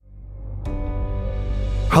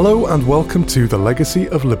Hello and welcome to the Legacy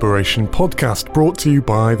of Liberation podcast, brought to you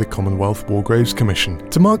by the Commonwealth War Graves Commission.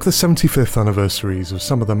 To mark the 75th anniversaries of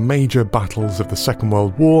some of the major battles of the Second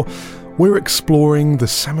World War, we're exploring the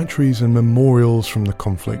cemeteries and memorials from the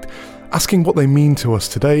conflict, asking what they mean to us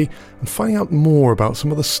today and finding out more about some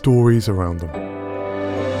of the stories around them.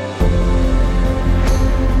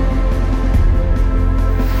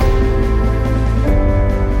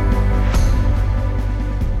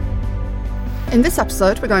 In this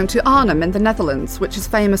episode, we're going to Arnhem in the Netherlands, which is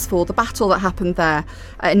famous for the battle that happened there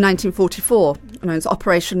in 1944, known as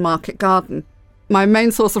Operation Market Garden. My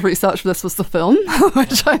main source of research for this was the film,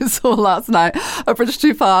 which I saw last night, A Bridge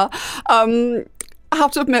Too Far. I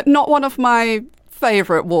have to admit, not one of my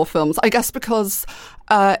favourite war films, I guess because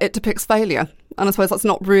it depicts failure. And I suppose that's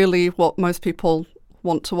not really what most people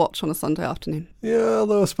want to watch on a Sunday afternoon. Yeah,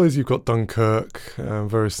 although I suppose you've got Dunkirk,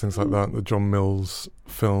 various things like that, the John Mills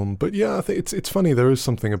film. But yeah, I think it's funny, there is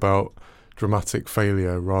something about dramatic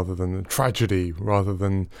failure rather than tragedy, rather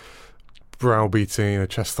than browbeating,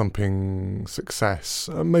 chest-thumping success.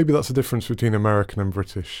 Maybe that's the difference between American and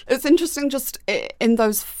British. It's interesting just in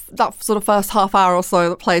that sort of first half hour or so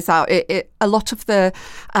that plays out, a lot of the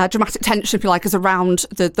dramatic tension, if you like, is around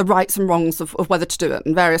the rights and wrongs of whether to do it.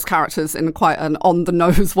 And various characters in quite an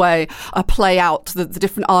on-the-nose way play out the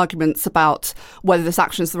different arguments about whether this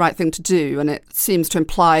action is the right thing to do. And it seems to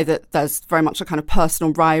imply that there's very much a kind of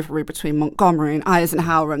personal rivalry between Montgomery and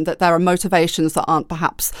Eisenhower, and that there are motivations that aren't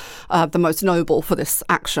perhaps the most noble for this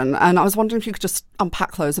action. And I was wondering if you could just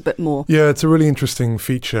unpack those a bit more. Yeah, it's a really interesting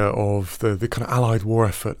feature of the kind of Allied war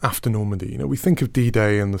effort after Normandy. We think of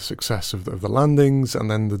D-Day and the success of the landings, and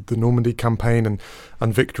then the Normandy campaign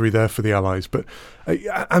and victory there for the Allies. But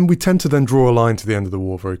and we tend to then draw a line to the end of the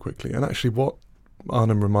war very quickly. And actually what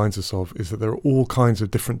Arnhem reminds us of is that there are all kinds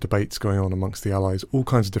of different debates going on amongst the Allies, all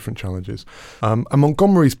kinds of different challenges. And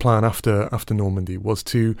Montgomery's plan after Normandy was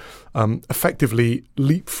to effectively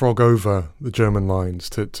leapfrog over the German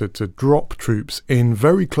lines, to drop troops in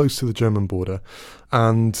very close to the German border,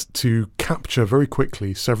 and to capture very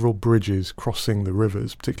quickly several bridges crossing the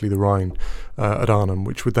rivers, particularly the Rhine, at Arnhem,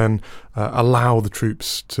 which would then allow the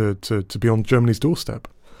troops to be on Germany's doorstep.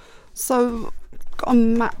 So got a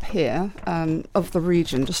map here of the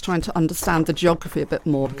region, just trying to understand the geography a bit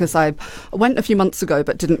more, because I went a few months ago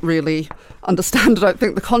but didn't really understand, I don't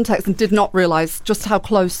think, the context, and did not realise just how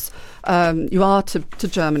close you are to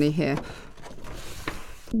Germany here.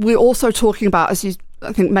 We're also talking about, as you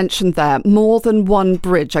I think mentioned there, more than one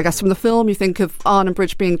bridge. I guess from the film you think of Arnhem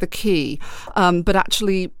Bridge being the key, but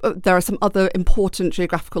actually there are some other important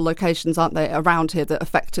geographical locations, aren't there, around here that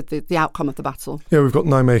affected the outcome of the battle? Yeah, we've got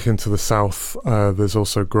Nijmegen to the south. There's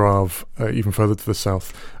also Grave even further to the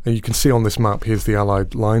south. And you can see on this map, here's the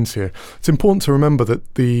Allied lines here. It's important to remember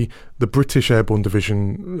that the British Airborne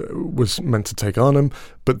Division was meant to take Arnhem,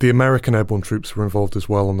 but the American airborne troops were involved as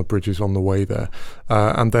well on the bridges on the way there.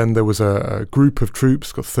 And then there was a group of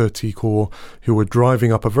troops, got 30 Corps, who were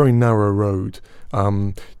driving up a very narrow road,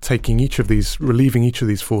 relieving each of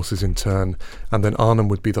these forces in turn, and then Arnhem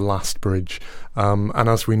would be the last bridge. And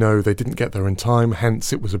as we know, they didn't get there in time,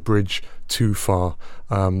 hence it was a bridge too far.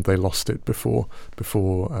 They lost it before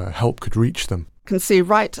help could reach them. Can see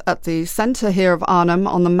right at the centre here of Arnhem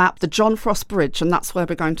on the map the John Frost Bridge, and that's where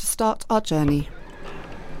we're going to start our journey.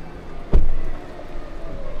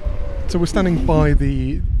 So we're standing by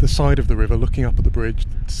the side of the river, looking up at the bridge.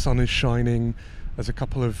 The sun is shining. There's a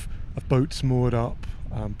couple of boats moored up,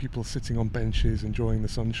 people sitting on benches enjoying the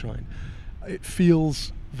sunshine. It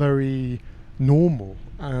feels very normal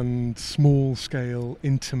and small scale,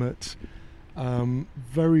 intimate,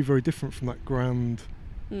 very, very different from that grand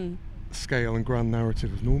scale and grand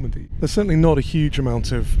narrative of Normandy. There's certainly not a huge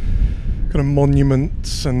amount of kind of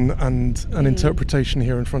monuments and interpretation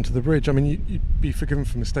here in front of the bridge. I mean, you'd be forgiven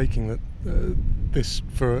for mistaking that this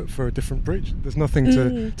for a different bridge. There's nothing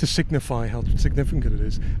to signify how significant it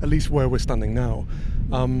is, at least where we're standing now.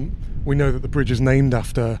 We know that the bridge is named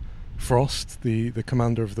after Frost, the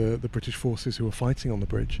commander of the British forces who were fighting on the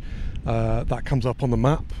bridge. That comes up on the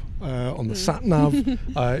map, on the sat-nav.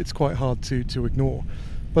 It's quite hard to ignore.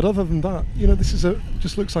 But other than that, this is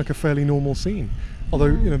just looks like a fairly normal scene.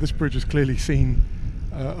 Although, this bridge has clearly seen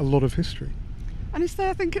a lot of history. And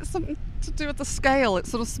I think it's something to do with the scale. It's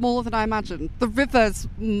sort of smaller than I imagined. The river's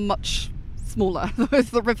much smaller.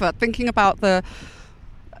 The river. Thinking about the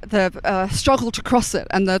struggle to cross it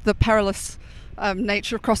and the perilous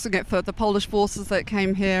nature of crossing it for the Polish forces that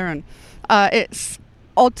came here, and it's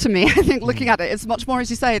odd to me. I think looking at it, it's much more, as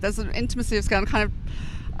you say, there's an intimacy of scale, kind of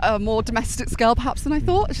a more domestic scale perhaps than I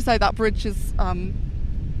thought. As you say, that bridge is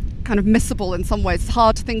kind of missable in some ways. It's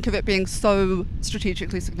hard to think of it being so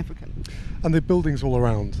strategically significant. And the buildings all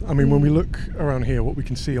around. I mean, when we look around here, what we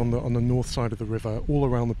can see on the north side of the river, all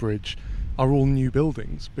around the bridge, are all new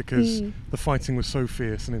buildings, because the fighting was so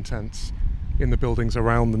fierce and intense in the buildings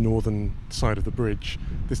around the northern side of the bridge.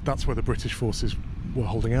 That's where the British forces were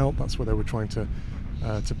holding out. That's where they were trying to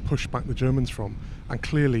push back the Germans from, and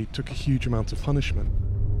clearly took a huge amount of punishment.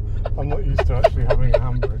 I'm not used to actually having a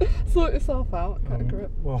handbrake. Sort yourself out. Get a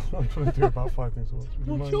grip. Well, I'm trying to do about 5 things at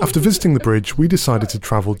once. After visiting the bridge, we decided to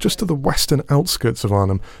travel just to the western outskirts of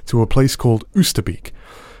Arnhem to a place called Oosterbeek.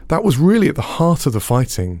 That was really at the heart of the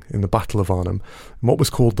fighting in the Battle of Arnhem, and what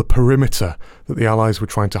was called the perimeter that the Allies were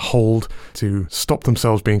trying to hold to stop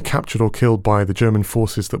themselves being captured or killed by the German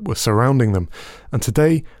forces that were surrounding them. And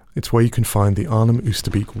today, it's where you can find the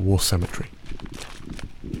Arnhem-Oosterbeek War Cemetery.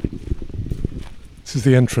 This is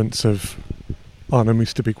the entrance of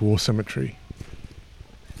Arnhem-Oosterbeek War Cemetery.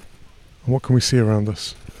 And what can we see around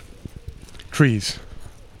us? Trees.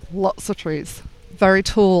 Lots of trees. Very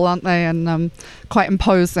tall, aren't they? And quite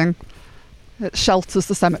imposing. It shelters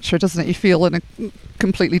the cemetery, doesn't it? You feel in a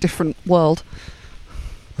completely different world.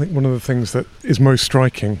 I think one of the things that is most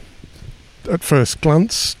striking at first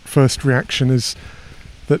glance, first reaction, is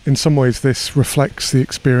that in some ways this reflects the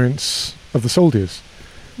experience of the soldiers,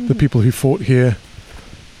 the people who fought here,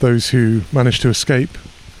 those who managed to escape,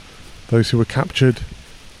 those who were captured,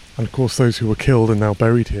 and of course those who were killed and now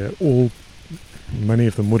buried here. Many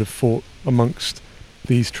of them would have fought amongst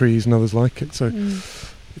these trees and others like it. So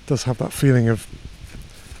it does have that feeling of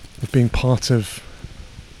being part of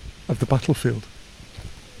the battlefield.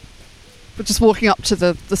 We're just walking up to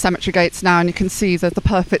the cemetery gates now, and you can see the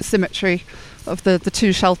perfect symmetry of the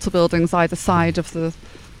two shelter buildings either side of the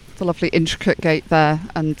lovely intricate gate there,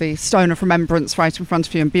 and the stone of remembrance right in front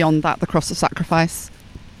of you, and beyond that the cross of sacrifice.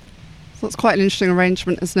 So it's quite an interesting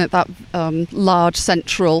arrangement, isn't it? That large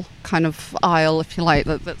central kind of aisle, if you like,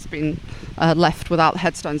 that's been left without the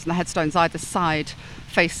headstones, and the headstones either side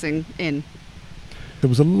facing in. There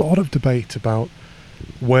was a lot of debate about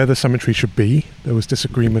where the cemetery should be. There was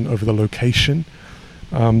disagreement over the location.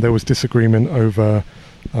 There was disagreement over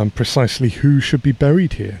precisely who should be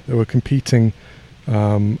buried here. There were competing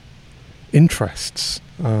interests.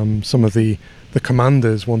 Some of the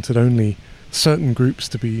commanders wanted only certain groups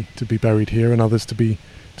to be buried here, and others to be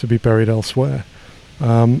buried elsewhere.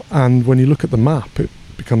 And when you look at the map, it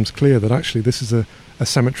becomes clear that actually this is a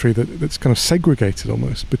cemetery that's kind of segregated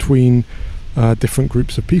almost between different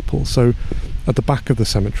groups of people. So at the back of the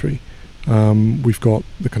cemetery, we've got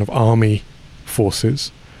the kind of army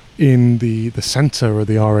forces. In the centre are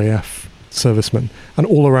the RAF servicemen, and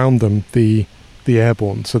all around them the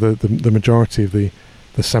airborne. So the majority of the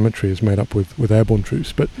cemetery is made up with airborne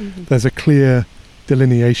troops, but there's a clear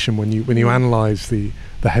delineation when you analyse the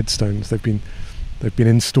headstones. They've been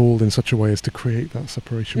installed in such a way as to create that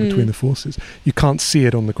separation between the forces. You can't see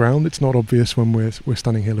it on the ground. It's not obvious when we're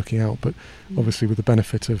standing here looking out, but obviously with the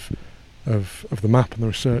benefit of the map and the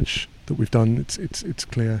research that we've done, it's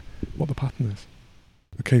clear what the pattern is.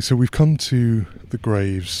 Okay, so we've come to the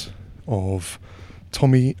graves of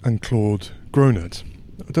Tommy and Claude Gronert.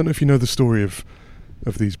 I don't know if you know the story of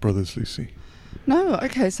these brothers, Lucy. No,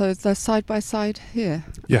 okay, so they're side by side here.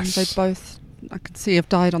 Yes. And they both, I can see, have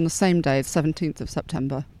died on the same day, the 17th of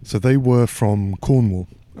September. So they were from Cornwall,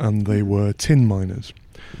 and they were tin miners.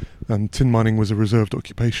 And tin mining was a reserved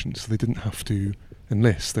occupation, so they didn't have to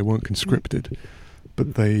enlist. They weren't conscripted,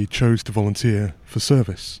 but they chose to volunteer for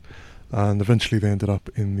service. And eventually they ended up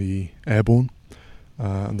in the airborne,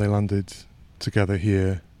 and they landed together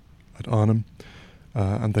here at Arnhem,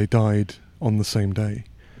 and they died on the same day.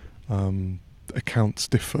 Accounts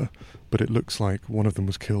differ, but it looks like one of them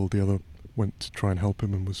was killed, the other went to try and help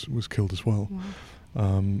him and was killed as well.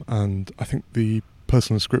 Wow. And I think the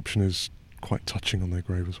personal inscription is quite touching on their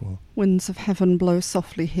grave as well. Winds of heaven blow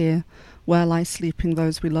softly here, where lie sleeping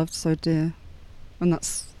those we loved so dear. And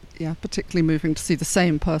that's, particularly moving to see the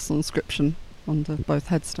same personal inscription under both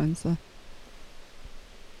headstones there.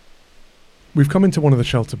 We've come into one of the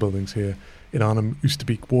shelter buildings here in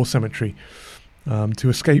Arnhem-Oosterbeek War Cemetery to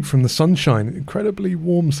escape from the sunshine, incredibly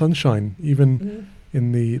warm sunshine, even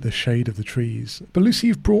in the shade of the trees. But Lucy,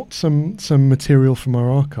 you've brought some material from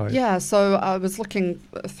our archive. Yeah, so I was looking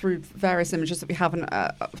through various images that we have, and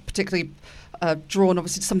particularly drawn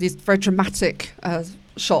obviously to some of these very dramatic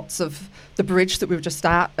shots of the bridge that we were just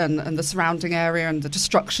at, and the surrounding area, and the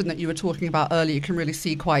destruction that you were talking about earlier. You can really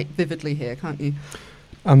see quite vividly here, can't you?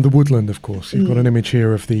 And the woodland, of course. You've got an image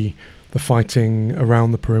here of the fighting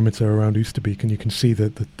around the perimeter around Oosterbeek, and you can see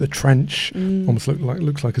the trench almost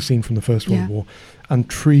looks like a scene from the First World War, and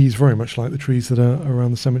trees very much like the trees that are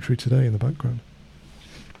around the cemetery today in the background.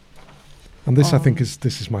 And this, I think,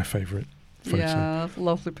 is my favourite photo. Yeah,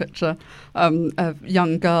 lovely picture. A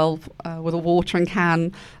young girl with a watering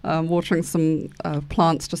can, watering some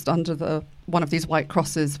plants just under one of these white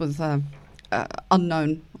crosses with an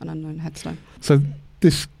unknown headstone. So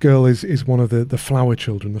this girl is one of the flower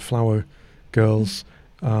children, the flower girls,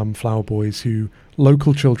 flower boys,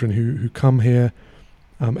 local children who come here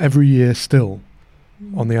every year still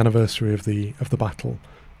on the anniversary of the battle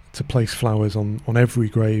to place flowers on every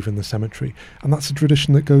grave in the cemetery. And that's a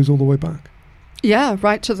tradition that goes all the way back. Yeah,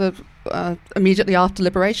 right to the immediately after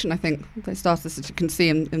liberation, I think. They started this, as you can see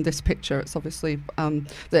in this picture. It's obviously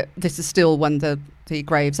that this is still when the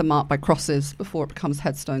graves are marked by crosses before it becomes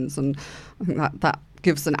headstones, and I think that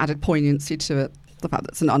gives an added poignancy to it, the fact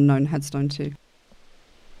that it's an unknown headstone too.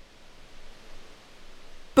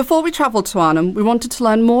 Before we travelled to Arnhem, we wanted to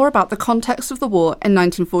learn more about the context of the war in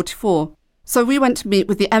 1944. So we went to meet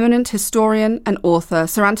with the eminent historian and author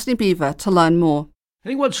Sir Anthony Beevor to learn more. I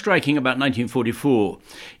think what's striking about 1944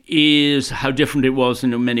 is how different it was in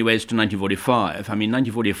many ways to 1945. I mean,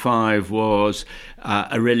 1945 was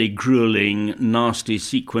a really grueling, nasty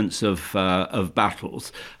sequence of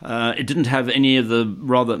battles. It didn't have any of the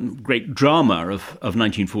rather great drama of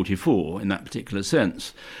 1944 in that particular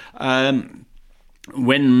sense.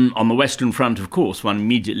 When on the Western Front, of course, one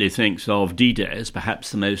immediately thinks of D-Day as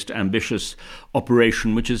perhaps the most ambitious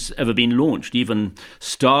operation which has ever been launched. Even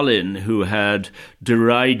Stalin, who had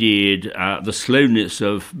derided the slowness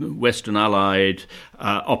of Western Allied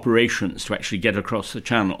operations to actually get across the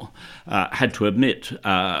Channel, had to admit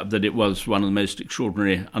that it was one of the most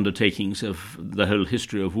extraordinary undertakings of the whole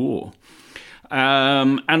history of war.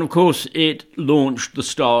 And of course, it launched the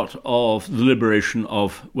start of the liberation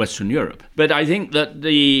of Western Europe. But I think that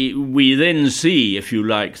we then see, if you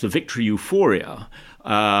like, the victory euphoria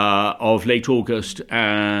of late August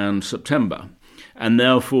and September, and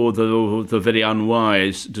therefore the very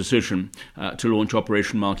unwise decision to launch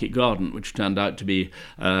Operation Market Garden, which turned out to be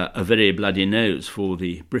a very bloody nose for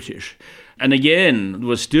the British. And again, there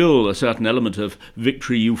was still a certain element of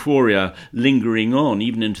victory euphoria lingering on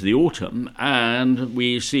even into the autumn, and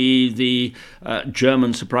we see the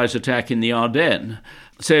German surprise attack in the Ardennes.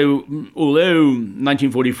 So although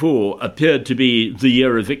 1944 appeared to be the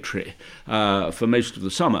year of victory for most of the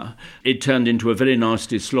summer, it turned into a very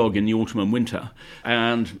nasty slog in the autumn and winter,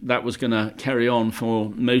 and that was going to carry on for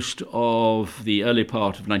most of the early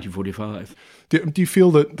part of 1945. Do you feel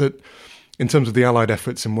that in terms of the Allied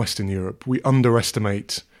efforts in Western Europe, we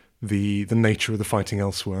underestimate the nature of the fighting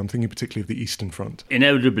elsewhere? I'm thinking particularly of the Eastern Front.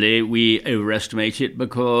 Inevitably, we overestimate it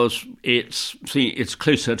because it's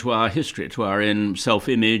closer to our history, to our own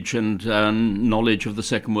self-image and knowledge of the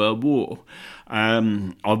Second World War.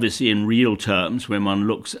 Obviously, in real terms, when one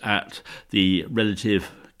looks at the relative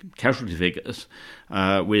casualty figures,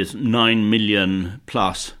 with 9 million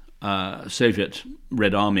plus Soviet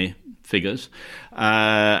Red Army figures,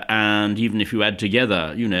 and even if you add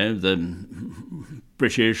together, the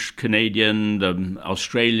British, Canadian, the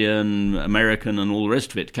Australian, American, and all the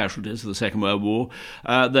rest of it, casualties of the Second World War,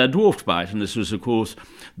 they're dwarfed by it. And this was, of course,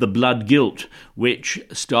 the blood guilt which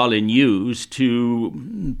Stalin used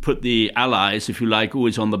to put the Allies, if you like,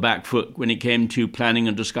 always on the back foot when it came to planning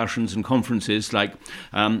and discussions and conferences like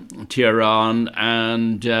Tehran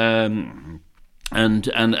and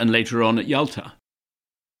later on at Yalta.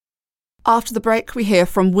 After the break, we hear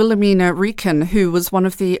from Wilhelmina Rieken, who was one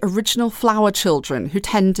of the original flower children who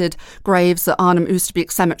tended graves at Arnhem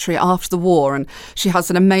Oosterbeek Cemetery after the war, and she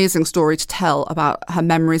has an amazing story to tell about her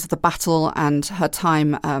memories of the battle and her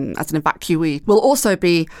time as an evacuee. We'll also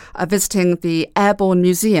be visiting the Airborne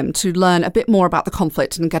Museum to learn a bit more about the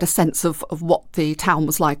conflict and get a sense of what the town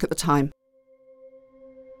was like at the time.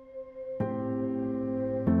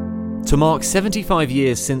 To mark 75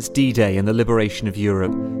 years since D-Day and the liberation of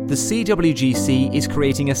Europe, the CWGC is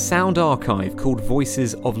creating a sound archive called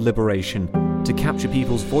Voices of Liberation to capture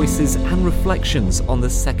people's voices and reflections on the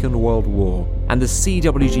Second World War and the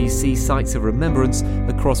CWGC sites of remembrance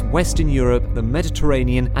across Western Europe, the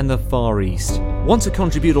Mediterranean and the Far East. Want to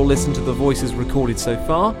contribute or listen to the voices recorded so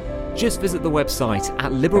far? Just visit the website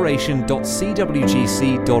at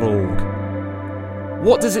liberation.cwgc.org.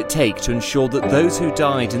 What does it take to ensure that those who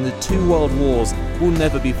died in the two world wars will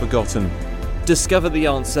never be forgotten? Discover the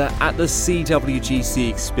answer at the CWGC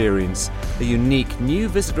Experience, a unique new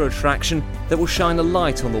visitor attraction that will shine a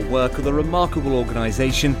light on the work of the remarkable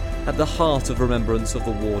organisation at the heart of remembrance of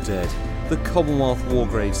the war dead. the Commonwealth War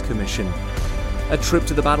Graves Commission. A trip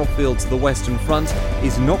to the battlefields of the Western Front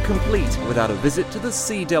is not complete without a visit to the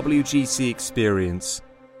CWGC experience.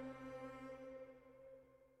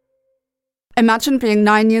 Imagine being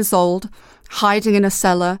 9 years old, hiding in a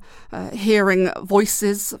cellar, hearing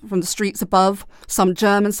voices from the streets above, some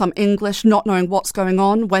German, some English, not knowing what's going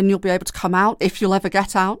on, when you'll be able to come out, if you'll ever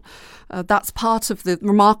get out. That's part of the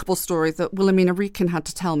remarkable story that Wilhelmina Rieken had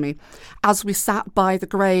to tell me as we sat by the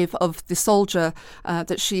grave of the soldier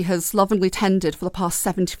that she has lovingly tended for the past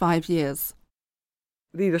 75 years.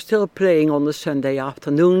 We were still playing on the Sunday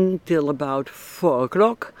afternoon till about 4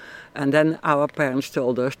 o'clock, and then our parents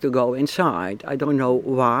told us to go inside. I don't know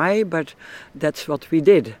why, but that's what we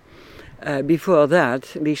did. Before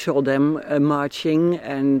that, we saw them marching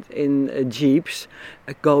and in jeeps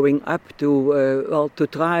going up to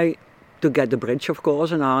try to get the bridge, of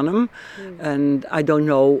course, in Arnhem. And I don't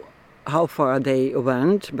know how far they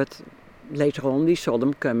went, but later on we saw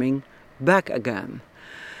them coming back again.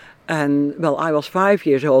 And, well, I was 5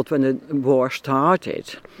 years old when the war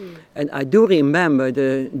started. And I do remember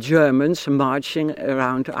the Germans marching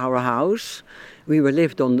around our house. We were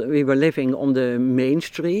living on the main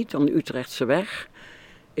street, on the Utrechtse Weg,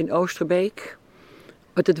 in Oosterbeek.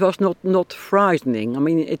 But it was not frightening. I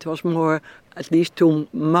mean, it was more, at least to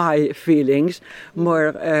my feelings,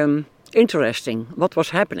 more interesting what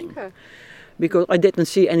was happening. Okay. Because I didn't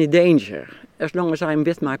see any danger. As long as I'm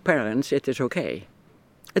with my parents, it is okay.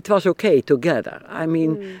 It was okay together. I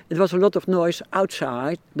mean, it was a lot of noise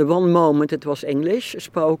outside. The one moment it was English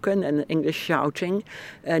spoken and English shouting,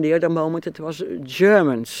 and the other moment it was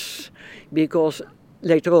Germans. Because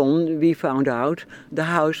later on we found out the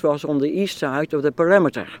house was on the east side of the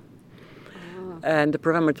perimeter. And the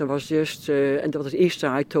perimeter was just on the east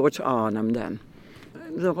side towards Arnhem then.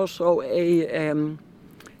 There was also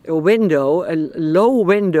a window, a low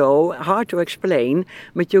window, hard to explain,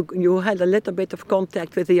 but you had a little bit of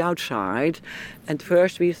contact with the outside. And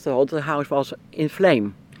first we thought the house was in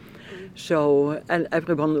flame. So, and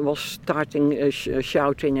everyone was starting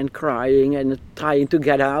shouting and crying and trying to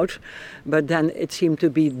get out. But then it seemed to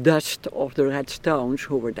be dust of the red stones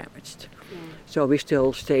who were damaged. So we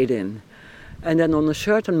still stayed in. And then on a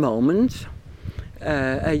certain moment,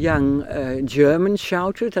 a young German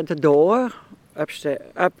shouted at the door,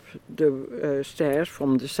 up the stairs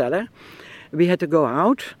from the cellar. We had to go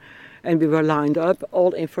out, and we were lined up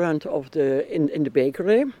all in front of in the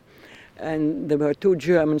bakery, and there were two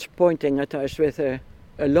Germans pointing at us with a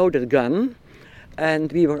loaded gun,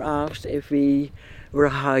 and we were asked if we were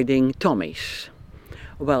hiding Tommies.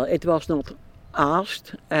 Well, it was not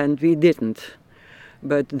asked, and we didn't.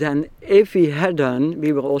 But then, if we had done,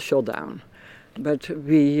 we were all shot down. But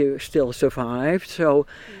we still survived. So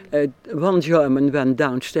one German went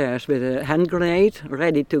downstairs with a hand grenade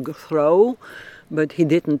ready to throw, but he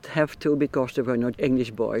didn't have to because there were no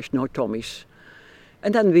English boys, no Tommies.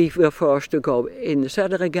 And then we were forced to go in the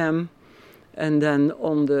cellar again. And then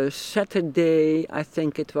on the Saturday, I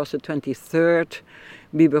think it was the 23rd,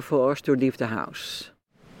 we were forced to leave the house.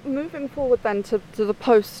 Moving forward then to the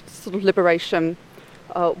post sort of liberation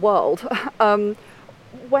world.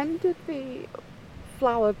 When did the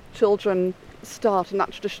Flower Children start and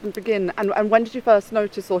that tradition begin? And when did you first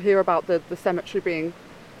notice or hear about the cemetery being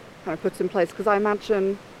kind of put in place? Because I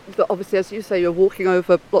imagine that obviously, as you say, you're walking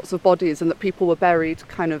over lots of bodies and that people were buried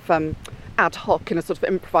kind of ad hoc in a sort of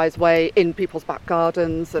improvised way in people's back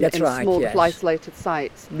gardens and small isolated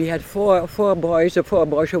sites. We had four boys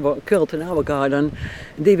who were killed in our garden.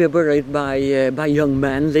 They were buried by young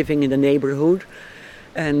men living in the neighborhood.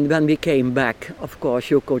 And when we came back, of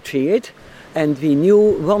course, you could see it. And we knew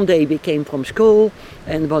one day we came from school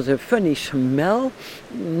and it was a funny smell,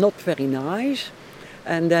 not very nice.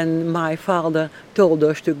 And then my father told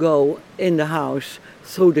us to go in the house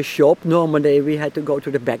through the shop. Normally we had to go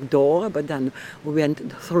to the back door, but then we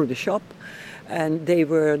went through the shop. And they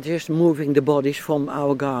were just moving the bodies from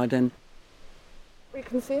our garden. We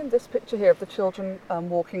can see in this picture here of the children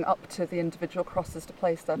walking up to the individual crosses to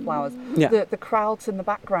place their flowers, the crowds in the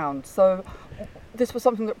background. So this was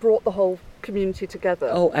something that brought the whole community together.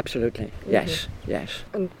 Oh, absolutely. Yes, yes.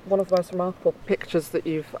 And one of the most remarkable pictures that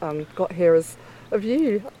you've got here is of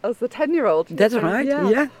you as the 10-year-old. That's right,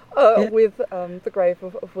 yeah. With the grave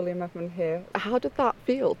of William Edmund here. How did that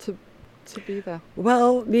feel to be there?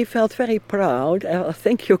 Well, we felt very proud. I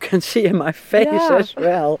think you can see in my face as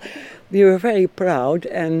well. We were very proud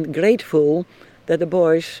and grateful that the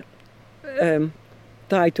boys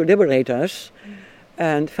tried to liberate us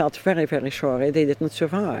and felt very, very sorry they didn't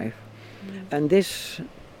survive. And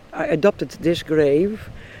I adopted this grave.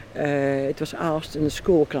 It was asked in the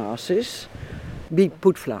school classes. we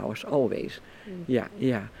put flowers always. Yeah.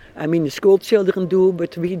 I mean, the school children do,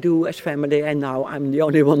 but we do as family, and now I'm the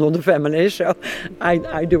only one of the family, so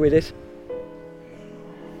I do it. This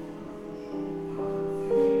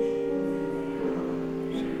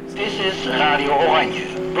is Radio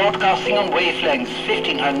Oranje, broadcasting on wavelengths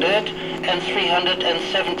 1500 and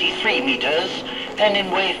 373 meters, and in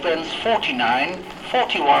wavebands 49,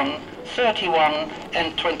 41, 31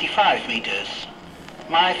 and 25 meters.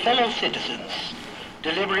 My fellow citizens,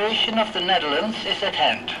 the liberation of the Netherlands is at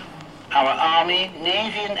hand. Our army,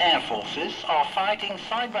 navy and air forces are fighting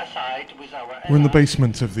side by side with our allies. We're in the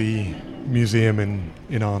basement of the museum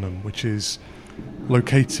in Arnhem, which is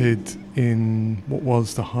located in what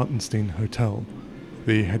was the Hartenstein Hotel,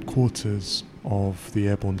 the headquarters of the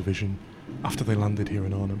Airborne Division after they landed here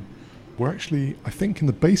in Arnhem. We're actually, I think, in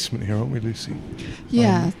the basement here, aren't we, Lucy?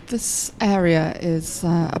 Yeah, this area is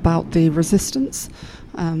about the resistance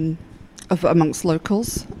amongst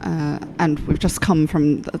locals, and we've just come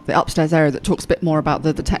from the upstairs area that talks a bit more about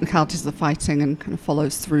the technicalities of the fighting and kind of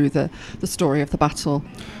follows through the story of the battle.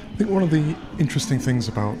 I think one of the interesting things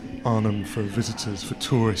about Arnhem for visitors, for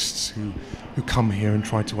tourists who come here and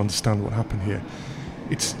try to understand what happened here,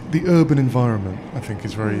 it's the urban environment, I think,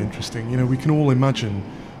 is very interesting. You know, we can all imagine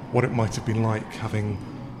what it might have been like having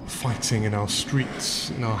fighting in our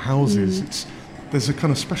streets, in our houses. There's a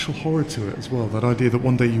kind of special horror to it as well, that idea that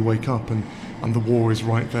one day you wake up and the war is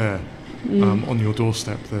right there on your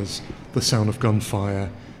doorstep. There's the sound of gunfire,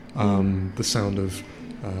 the sound of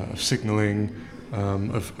signalling,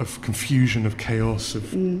 of confusion, of chaos, of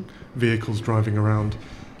vehicles driving around,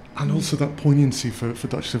 and also that poignancy for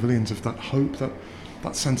Dutch civilians of that hope,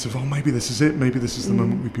 that sense of, oh, maybe this is it, maybe this is the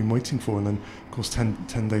moment we've been waiting for, and then, of course,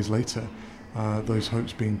 10 days later, those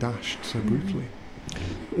hopes being dashed so brutally.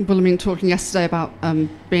 Well, I mean, talking yesterday about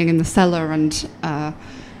being in the cellar and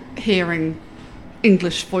hearing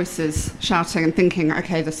English voices shouting and thinking,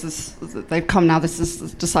 okay, they've come now, this is the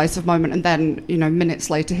decisive moment, and then, you know, minutes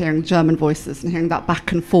later hearing German voices and hearing that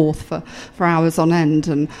back and forth for hours on end,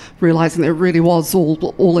 and realising that it really was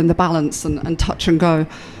all in the balance and touch and go,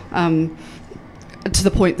 to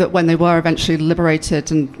the point that when they were eventually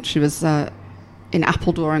liberated, and she was in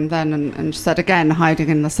Apeldoorn then, and said again, hiding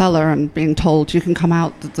in the cellar and being told, you can come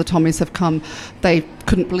out, the Tommies have come, they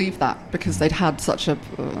couldn't believe that, because they'd had such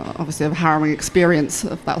obviously a harrowing experience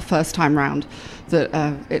of that first time round, that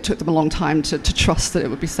it took them a long time to trust that it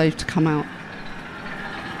would be safe to come out.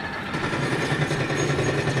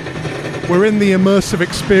 We're in the immersive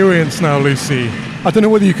experience now, Lucy. I don't know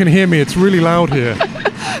whether you can hear me, it's really loud here.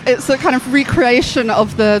 It's a kind of recreation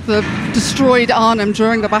of the destroyed Arnhem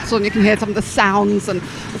during the battle, and you can hear some of the sounds and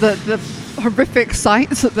the horrific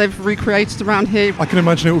sights that they've recreated around here. I can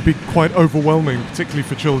imagine it would be quite overwhelming, particularly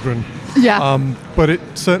for children. Yeah. But it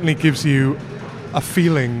certainly gives you a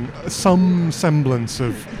feeling, some semblance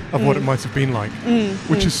of what it might have been like,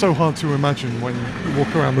 which is so hard to imagine when you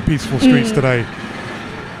walk around the peaceful streets today.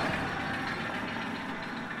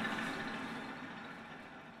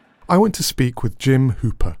 I went to speak with Jim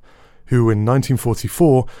Hooper, who in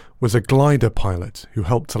 1944 was a glider pilot who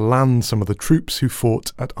helped to land some of the troops who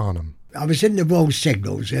fought at Arnhem. I was in the Royal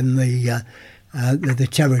Signals in the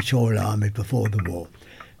Territorial Army before the war.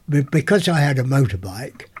 But because I had a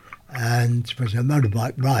motorbike and was a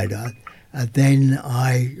motorbike rider, then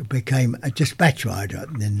I became a dispatch rider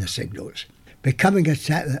in the Signals.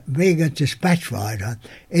 Being a dispatch rider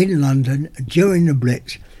in London during the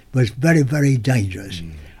Blitz was very, very dangerous.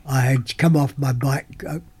 I had come off my bike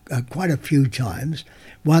quite a few times,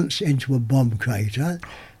 once into a bomb crater,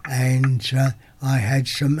 and I had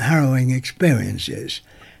some harrowing experiences.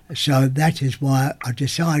 So that is why I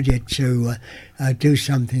decided to do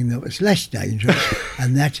something that was less dangerous,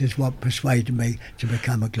 and that is what persuaded me to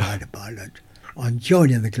become a glider pilot. On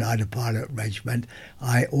joining the glider pilot regiment,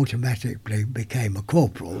 I automatically became a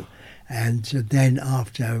corporal, and then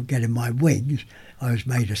after getting my wings, I was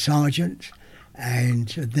made a sergeant. And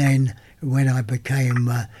then when I became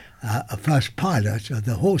a first pilot of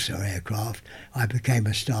the Horsa aircraft, I became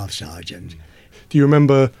a staff sergeant. Do you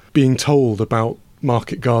remember being told about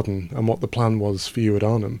Market Garden and what the plan was for you at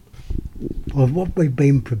Arnhem? Well, what we've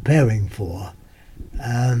been preparing for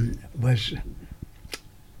was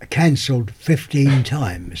cancelled 15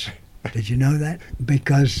 times. Did you know that?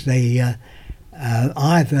 Because either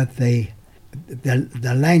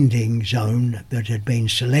the landing zone that had been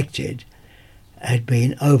selected had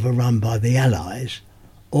been overrun by the Allies,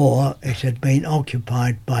 or it had been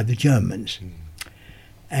occupied by the Germans.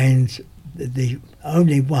 And the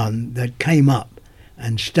only one that came up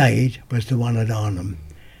and stayed was the one at Arnhem.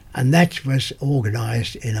 And that was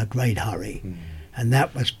organised in a great hurry. And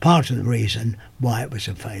that was part of the reason why it was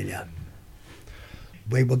a failure.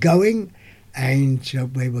 We were going, and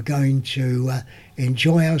we were going to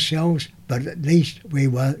enjoy ourselves, but at least we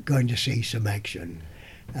were going to see some action.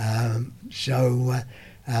 So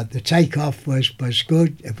the takeoff was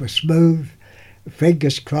good, it was smooth,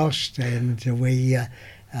 fingers crossed, and we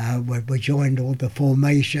joined all the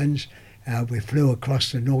formations. We flew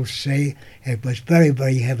across the North Sea. It was very,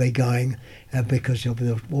 very heavy going because of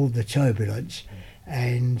all the turbulence,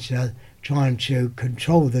 and trying to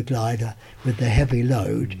control the glider with the heavy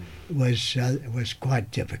load was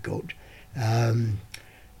quite difficult.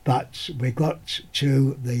 But we got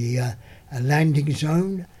to the landing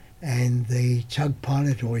zone, and the tug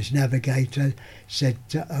pilot or his navigator said,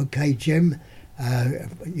 "Okay, Jim,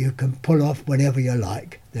 you can pull off whenever you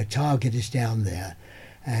like. The target is down there."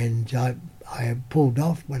 And I pulled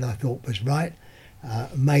off when I thought was right,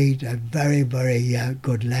 made a very, very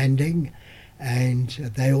good landing, and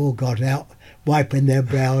they all got out, wiping their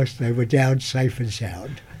brows. They were down safe and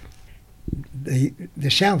sound.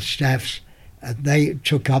 The South Staffs, they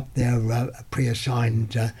took up their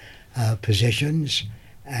pre-assigned positions,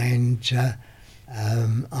 and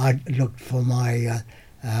I looked for my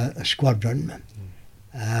squadron,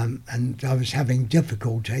 and I was having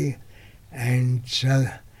difficulty. And so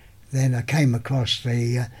then I came across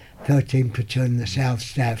the 13th Platoon, the South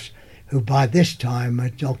Staffs, who by this time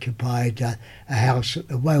had occupied a house at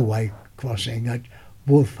the railway crossing at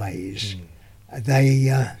Wolfhays. They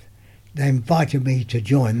invited me to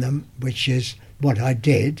join them, which is what I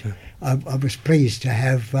did. I was pleased to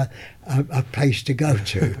have a place to go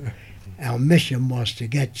to. Our mission was to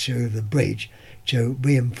get to the bridge to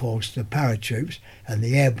reinforce the paratroops and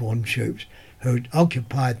the airborne troops who had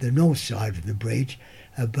occupied the north side of the bridge,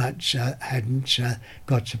 but hadn't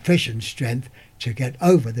got sufficient strength to get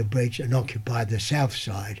over the bridge and occupy the south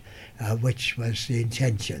side, which was the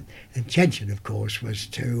intention. The intention, of course, was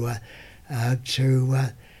to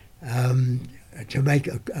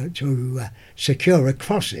secure a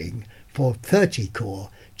crossing for 30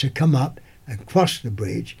 Corps to come up and cross the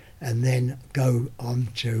bridge and then go on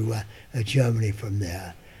to Germany from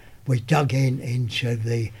there. We dug into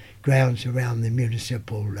the grounds around the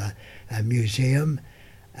municipal museum,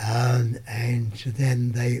 and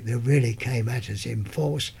then they really came at us in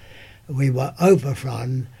force. We were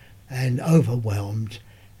overrun and overwhelmed,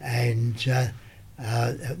 and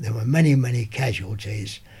there were many, many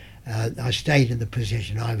casualties. I stayed in the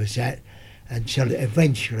position I was at until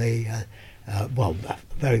eventually,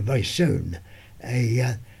 very, very soon,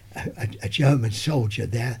 a German soldier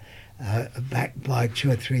there, backed by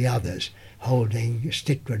 2 or 3 others, holding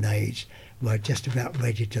stick grenades, were just about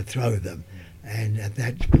ready to throw them. And at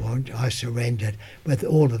that point I surrendered with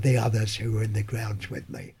all of the others who were in the grounds with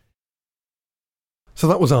me. So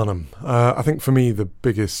that was Arnhem. I think for me the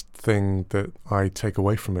biggest thing that I take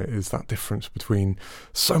away from it is that difference between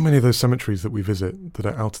so many of those cemeteries that we visit that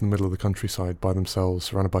are out in the middle of the countryside by themselves,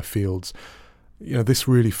 surrounded by fields. You know, this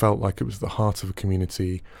really felt like it was the heart of a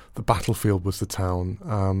community. The battlefield was the town,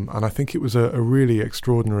 and I think it was a really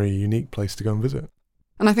extraordinary, unique place to go and visit.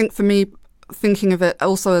 And I think for me, thinking of it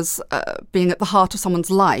also as being at the heart of someone's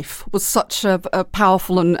life was such a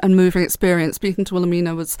powerful and moving experience. Speaking to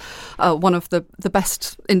Wilhelmina was one of the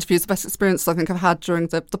best interviews, the best experiences I think I've had during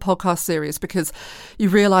the podcast series, because you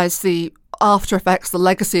realise the after effects, the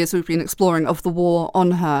legacy, as we've been exploring, of the war on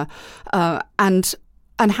her, and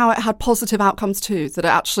how it had positive outcomes too, that it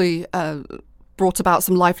actually brought about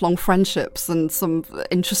some lifelong friendships and some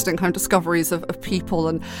interesting kind of discoveries of people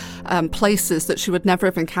and places that she would never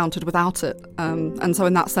have encountered without it. And so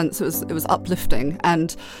in that sense, it was uplifting.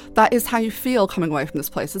 And that is how you feel coming away from this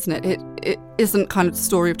place, isn't it? It isn't kind of the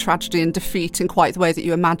story of tragedy and defeat in quite the way that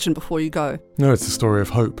you imagine before you go. No, it's the story of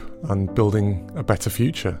hope and building a better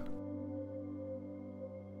future.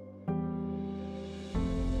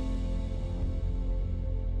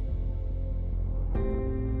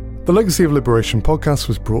 The Legacy of Liberation podcast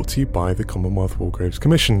was brought to you by the Commonwealth War Graves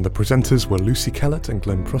Commission. The presenters were Lucy Kellett and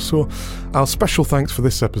Glenn Prosor. Our special thanks for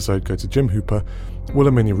this episode go to Jim Hooper,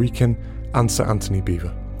 Wilhelmina Rieken and Sir Anthony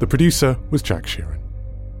Beevor. The producer was Jack Sheeran.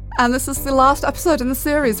 And this is the last episode in the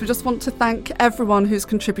series. We just want to thank everyone who's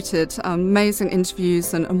contributed. Amazing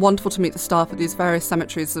interviews and wonderful to meet the staff at these various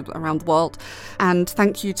cemeteries around the world. And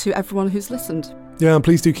thank you to everyone who's listened. Yeah, and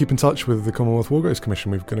please do keep in touch with the Commonwealth War Graves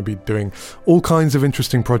Commission. We're going to be doing all kinds of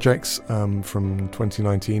interesting projects from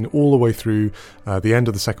 2019 all the way through the end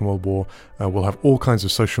of the Second World War. We'll have all kinds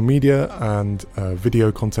of social media and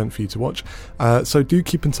video content for you to watch. So do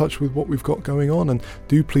keep in touch with what we've got going on, and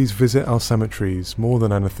do please visit our cemeteries more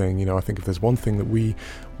than anything. You know, I think if there's one thing that we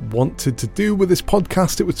wanted to do with this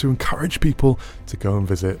podcast, it was to encourage people to go and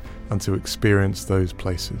visit and to experience those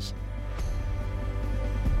places.